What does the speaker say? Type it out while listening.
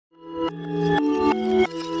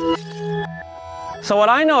So what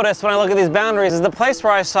I noticed when I look at these boundaries is the place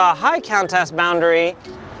where I saw a high contrast boundary,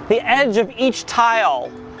 the edge of each tile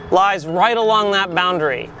lies right along that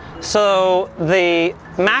boundary. So the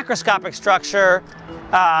macroscopic structure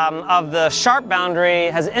of the sharp boundary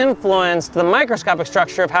has influenced the microscopic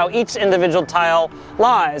structure of how each individual tile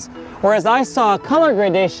lies. Whereas I saw a color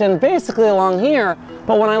gradation basically along here,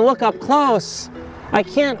 but when I look up close, I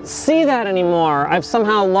can't see that anymore. I've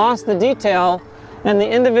somehow lost the detail, and the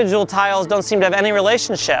individual tiles don't seem to have any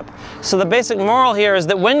relationship. So the basic moral here is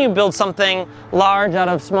that when you build something large out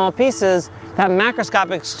of small pieces, that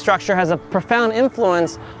macroscopic structure has a profound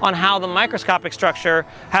influence on how the microscopic structure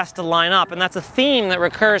has to line up, and that's a theme that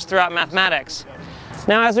recurs throughout mathematics.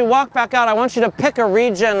 Now as we walk back out, I want you to pick a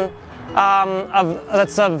region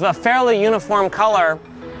that's of a fairly uniform color,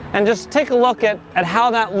 and just take a look at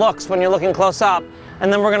how that looks when you're looking close up,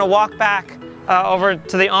 and then we're going to walk back over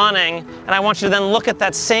to the awning, and I want you to then look at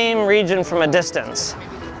that same region from a distance.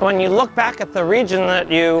 When you look back at the region that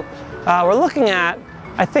you were looking at,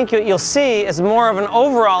 I think what you'll see is more of an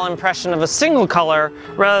overall impression of a single color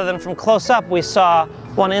rather than from close up we saw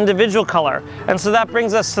one individual color. And so that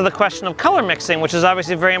brings us to the question of color mixing, which is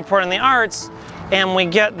obviously very important in the arts, and we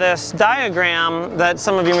get this diagram that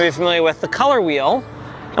some of you may be familiar with, the color wheel.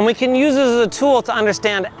 And we can use this as a tool to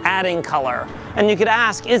understand adding color. And you could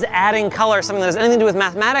ask, is adding color something that has anything to do with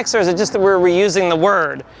mathematics, or is it just that we're reusing the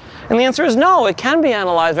word? And the answer is no, it can be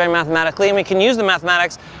analyzed very mathematically, and we can use the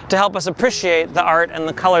mathematics to help us appreciate the art and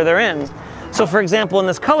the color they're in. So for example, in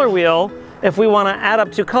this color wheel, if we want to add up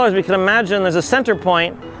two colors, we can imagine there's a center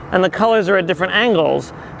point and the colors are at different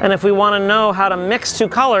angles. And if we want to know how to mix two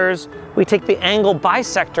colors, we take the angle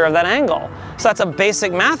bisector of that angle. So that's a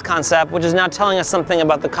basic math concept, which is now telling us something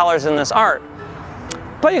about the colors in this art.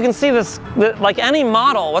 But you can see this, like any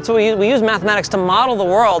model, that's what we use mathematics to model the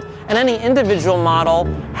world, and any individual model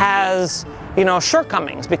has,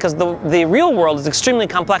 shortcomings, because the real world is extremely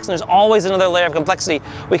complex and there's always another layer of complexity.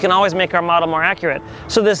 We can always make our model more accurate.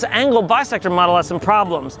 So this angle bisector model has some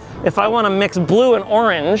problems. If I want to mix blue and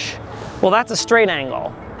orange, well, that's a straight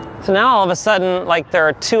angle. So now all of a sudden, there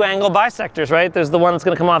are two angle bisectors, right? There's the one that's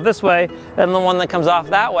going to come off this way and the one that comes off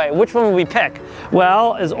that way. Which one would we pick?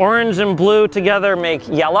 Well, is orange and blue together make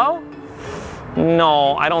yellow?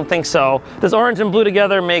 No, I don't think so. Does orange and blue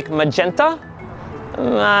together make magenta?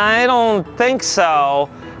 I don't think so.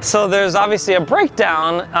 So there's obviously a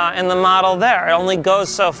breakdown in the model there. It only goes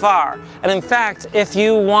so far. And in fact, if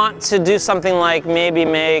you want to do something like maybe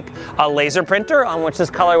make a laser printer on which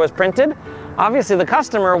this color was printed, obviously the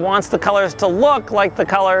customer wants the colors to look like the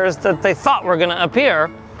colors that they thought were going to appear.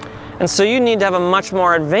 And so you need to have a much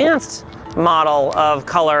more advanced model of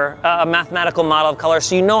color, a mathematical model of color,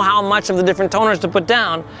 so you know how much of the different toners to put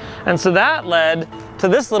down. And so that led to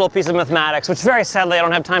this little piece of mathematics, which very sadly I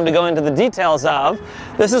don't have time to go into the details of.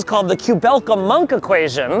 This is called the Kubelka-Munk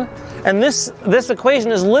equation. And this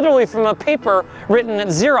equation is literally from a paper written at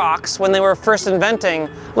Xerox when they were first inventing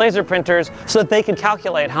laser printers, so that they could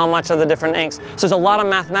calculate how much of the different inks. So there's a lot of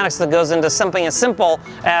mathematics that goes into something as simple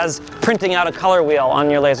as printing out a color wheel on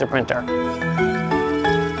your laser printer.